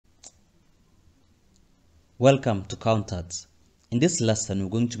Welcome to Counters. In this lesson, we're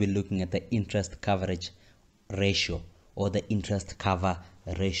going to be looking at the interest coverage ratio or the interest cover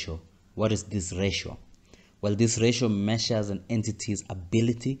ratio. What is this ratio? Well, this ratio measures an entity's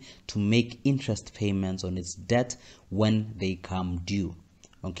ability to make interest payments on its debt when they come due.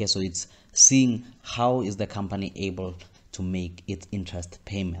 Okay, so it's seeing how is the company able to make its interest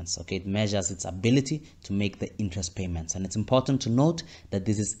payments. Okay, it measures its ability to make the interest payments, and it's important to note that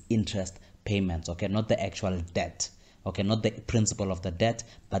this is interest payments, okay, not the actual debt, okay, not the principal of the debt,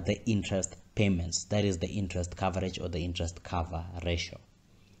 but the interest payments. That is the interest coverage or the interest cover ratio.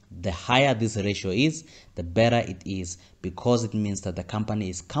 The higher this ratio is, the better it is, because it means that the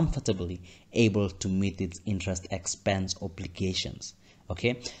company is comfortably able to meet its interest expense obligations.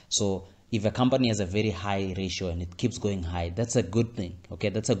 Okay, so if a company has a very high ratio and it keeps going high, that's a good thing. Okay,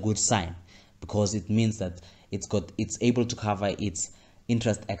 that's a good sign, because it means that it's able to cover its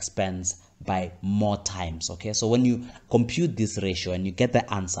interest expense by more times. Okay, so when you compute this ratio and you get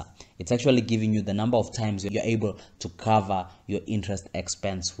the answer, it's actually giving you the number of times you're able to cover your interest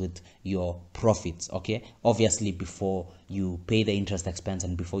expense with your profits. Okay, obviously before you pay the interest expense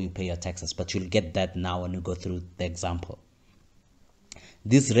and before you pay your taxes, but you'll get that now when you go through the example.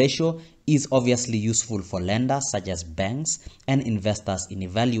 This ratio is obviously useful for lenders such as banks and investors in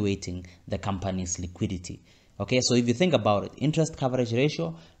evaluating the company's liquidity. Okay, so if you think about it, interest coverage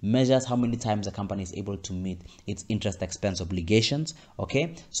ratio measures how many times a company is able to meet its interest expense obligations.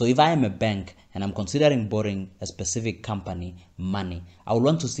 Okay, so if I am a bank and I'm considering borrowing a specific company money, I will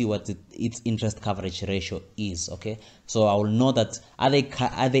want to see what its interest coverage ratio is. Okay, so I will know that are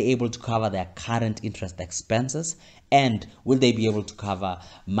they able to cover their current interest expenses, and will they be able to cover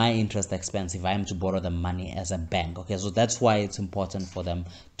my interest expense if I am to borrow the money as a bank? Okay, so that's why it's important for them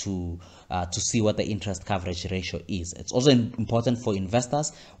to see what the interest coverage ratio is. It's also important for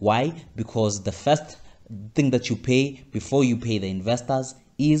investors. Why? Because the first thing that you pay before you pay the investors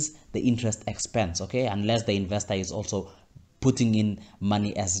is the interest expense. Okay, unless the investor is also putting in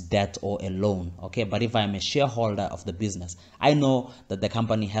money as debt or a loan. Okay, but if I'm a shareholder of the business, I know that the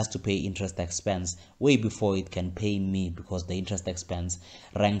company has to pay interest expense way before it can pay me, because the interest expense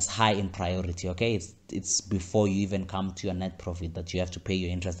ranks high in priority. Okay, it's before you even come to your net profit that you have to pay your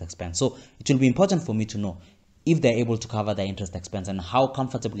interest expense. So it will be important for me to know if they're able to cover their interest expense and how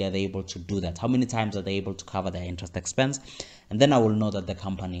comfortably are they able to do that. How many times are they able to cover their interest expense? And then I will know that the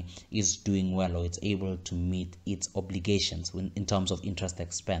company is doing well, or it's able to meet its obligations in terms of interest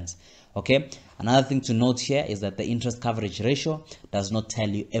expense. Okay, another thing to note here is that the interest coverage ratio does not tell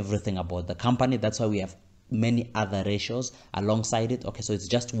you everything about the company. That's why we have many other ratios alongside it. Okay, so it's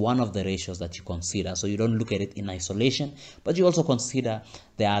just one of the ratios that you consider, so you don't look at it in isolation, but you also consider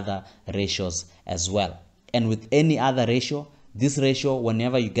the other ratios as well. And with any other ratio, this ratio,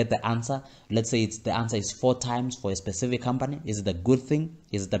 whenever you get the answer, let's say the answer is 4 times for a specific company, is it a good thing?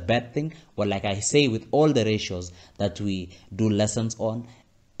 Is it a bad thing? Well, like I say, with all the ratios that we do lessons on,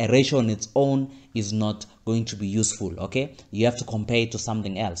 a ratio on its own is not going to be useful. Okay, you have to compare it to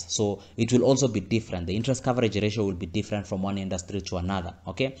something else, so it will also be different. The interest coverage ratio will be different from one industry to another.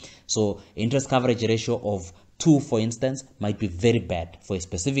 Okay, so interest coverage ratio of 2, for instance, might be very bad for a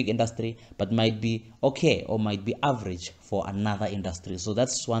specific industry, but might be okay or might be average for another industry. So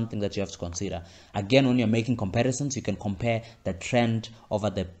that's one thing that you have to consider. Again, when you're making comparisons, you can compare the trend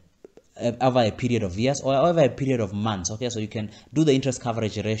over a period of years or over a period of months. Okay, so you can do the interest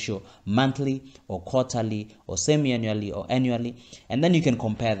coverage ratio monthly or quarterly or semi-annually or annually, and then you can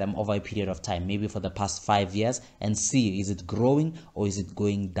compare them over a period of time, maybe for the past 5 years, and see is it growing or is it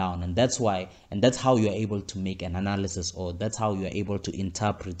going down. And that's how you're able to make an analysis, or that's how you're able to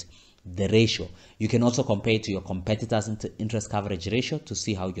interpret the ratio. You can also compare it to your competitors' interest coverage ratio to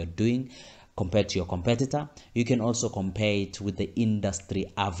see how you're doing compared to your competitor. You can also compare it with the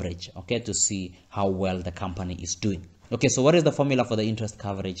industry average, okay, to see how well the company is doing. Okay, so what is the formula for the interest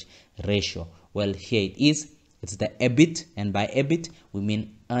coverage ratio? Well, here it is. It's the EBIT, and by EBIT we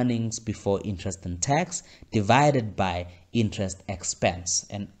mean earnings before interest and tax divided by interest expense,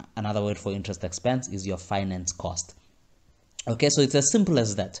 and another word for interest expense is your finance cost. Okay, so it's as simple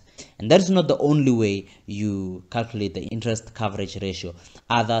as that. And that is not the only way you calculate the interest coverage ratio.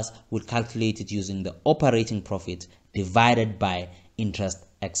 Others will calculate it using the operating profit divided by interest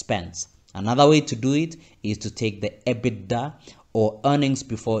expense. Another way to do it is to take the EBITDA, or earnings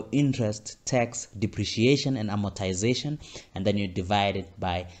before interest, tax, depreciation and amortization, and then you divide it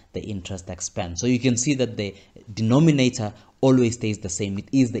by the interest expense. So you can see that the denominator always stays the same. It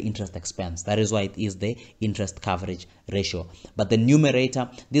is the interest expense. That is why it is the interest coverage ratio. But the numerator,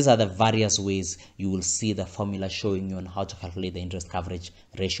 these are the various ways you will see the formula showing you on how to calculate the interest coverage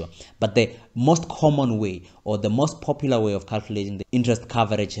ratio. But the most common way, or the most popular way of calculating the interest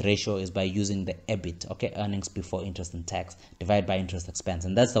coverage ratio, is by using the EBIT, okay, earnings before interest and tax, divided by interest expense.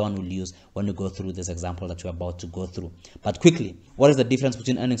 And that's the one we'll use when we go through this example that we're about to go through. But quickly, what is the difference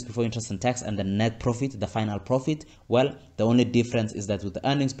between earnings before interest and tax and the net profit, the final profit? Well, the only difference is that with the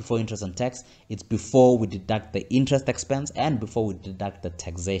earnings before interest and tax, it's before we deduct the interest expense and before we deduct the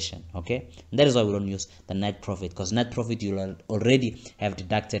taxation, okay? And that is why we don't use the net profit, because net profit, you'll already have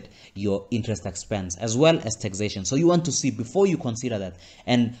deducted your interest expense as well as taxation. So you want to see before you consider that,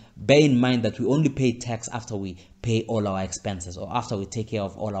 and bear in mind that we only pay tax after we pay all our expenses, or after we take care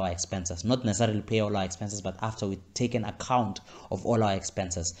of all our expenses. Not necessarily pay all our expenses, but after we take an account of all our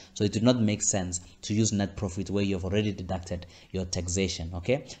expenses. So it did not make sense to use net profit where you've already deducted your taxation,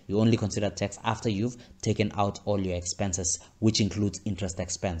 okay? You only consider tax after you've taken out all your expenses, which includes interest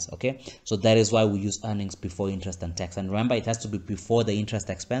expense, okay? So that is why we use earnings before interest and tax. And remember, it has to be before the interest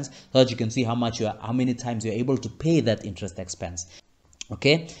expense, so that you can see how many times you're able to pay that interest expense,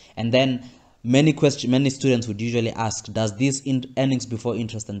 okay? And then many students would usually ask, does this earnings before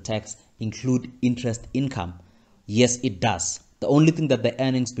interest and tax include interest income? Yes, it does. The only thing that the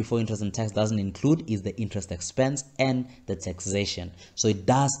earnings before interest and tax doesn't include is the interest expense and the taxation. So it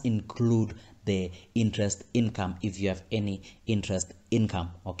does include the interest income if you have any interest income,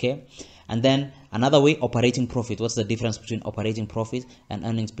 okay? And then another way, operating profit. What's the difference between operating profit and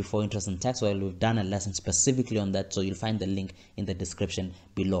earnings before interest and tax? Well, we've done a lesson specifically on that, so you'll find the link in the description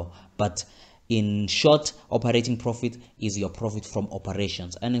below. But in short, operating profit is your profit from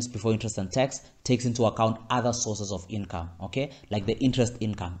operations. Earnings before interest and tax takes into account other sources of income, okay? Like the interest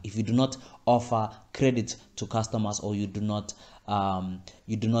income. If you do not offer credit to customers, or you do not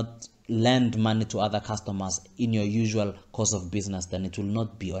lend money to other customers in your usual course of business, then it will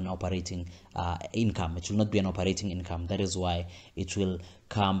not be an operating income. It will not be an operating income. That is why it will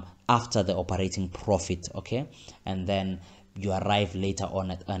come after the operating profit, okay? And then you arrive later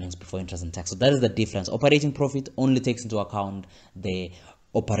on at earnings before interest and tax. So that is the difference. Operating profit only takes into account the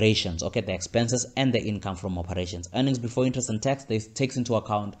operations, okay, the expenses and the income from operations. Earnings before interest and tax, this takes into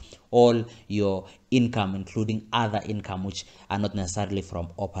account all your income, including other income which are not necessarily from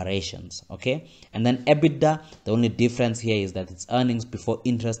operations, okay? And then EBITDA, the only difference here is that it's earnings before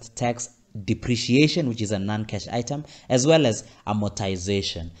interest, tax, depreciation, which is a non-cash item, as well as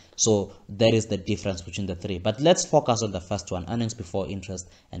amortization. So there is the difference between the three. But let's focus on the first one, earnings before interest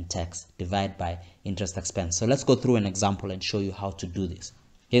and tax divided by interest expense. So let's go through an example and show you how to do this.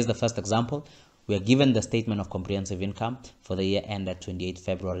 Here's the first example. We are given the statement of comprehensive income for the year ended 28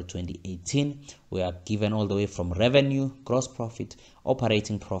 February 2018. We are given all the way from revenue, gross profit,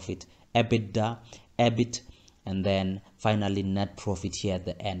 operating profit, EBITDA, EBIT, and then finally net profit here at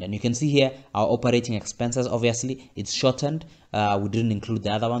the end. And you can see here our operating expenses, obviously it's shortened. We didn't include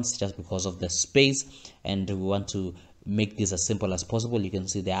the other ones just because of the space, and we want to make this as simple as possible. You can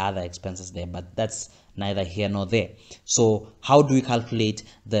see there are other expenses there, but that's neither here nor there. So how do we calculate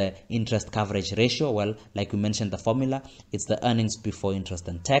the interest coverage ratio? Well, like we mentioned, the formula, it's the earnings before interest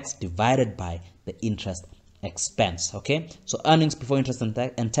and tax divided by the interest expense, okay? So earnings before interest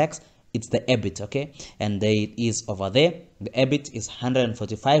and tax, it's the EBIT, okay? And there it is over there. The EBIT is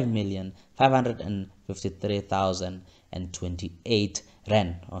 145,553,028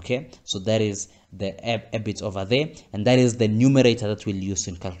 rand, okay? So that is the EBIT over there, and that is the numerator that we'll use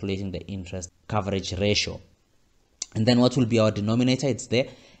in calculating the interest coverage ratio. And then what will be our denominator? It's the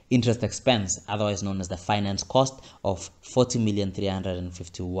interest expense, otherwise known as the finance cost, of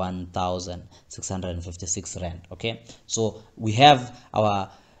 40,351,656 rand, okay? So we have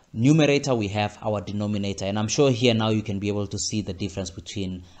our numerator, we have our denominator, and I'm sure here now you can be able to see the difference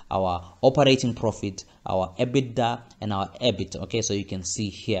between our operating profit, our EBITDA, and our EBIT, okay? So you can see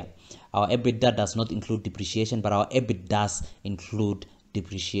here our EBITDA does not include depreciation, but our EBIT does include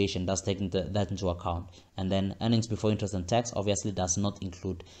depreciation, does take that into account. And then earnings before interest and tax obviously does not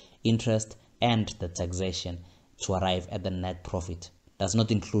include interest and the taxation to arrive at the net profit. Does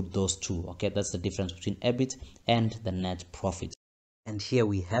not include those two, okay? That's the difference between EBIT and the net profit. And here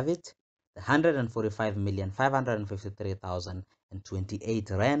we have it, the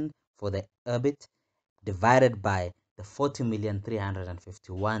 145,553,028 rand for the EBIT divided by the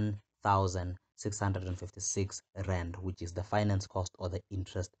 40,351,656 rand, which is the finance cost or the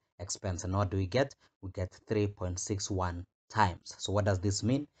interest expense. And what do we get? We get 3.61 times. So what does this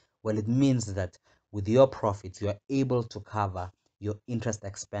mean? Well, it means that with your profits, you are able to cover your interest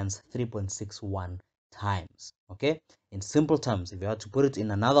expense 3.61 times. Okay, in simple terms, if you had to put it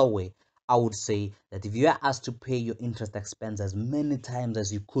in another way, I would say that if you are asked to pay your interest expense as many times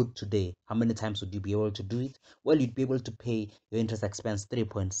as you could today, how many times would you be able to do it? Well, you'd be able to pay your interest expense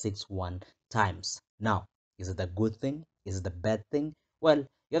 3.61 times. Now, is it a good thing? Is it a bad thing? Well,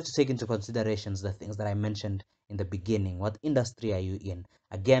 you have to take into considerations the things that I mentioned in the beginning. What industry are you in?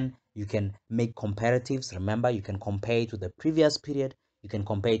 Again, you can make comparatives. Remember, you can compare it to the previous period. You can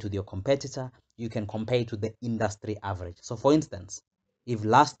compare it with your competitor. You can compare it to the industry average. So for instance, if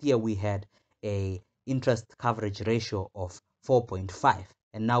last year we had a interest coverage ratio of 4.5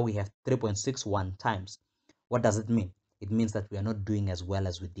 and now we have 3.61 times, what does it mean? It means that we are not doing as well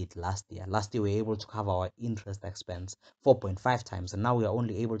as we did last year. Last year we were able to cover our interest expense 4.5 times and now we are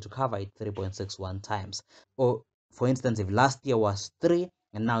only able to cover it 3.61 times. Or for instance, if last year was 3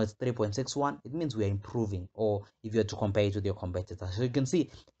 and now it's 3.61, it means we are improving. Or if you're to compare it with your competitor, so you can see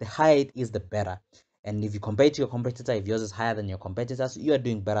the higher it is, the better. And if you compare it to your competitor, if yours is higher than your competitors, you are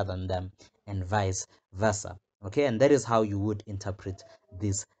doing better than them, and vice versa. Okay, and that is how you would interpret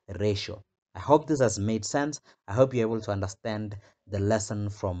this ratio. I hope this has made sense. I hope you're able to understand the lesson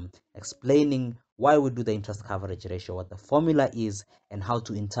from explaining why we do the interest coverage ratio, what the formula is, and how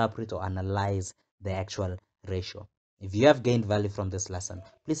to interpret or analyze the actual ratio. If you have gained value from this lesson,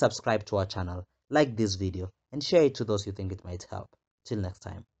 please subscribe to our channel, like this video, and share it to those you think it might help. Till next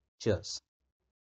time, cheers.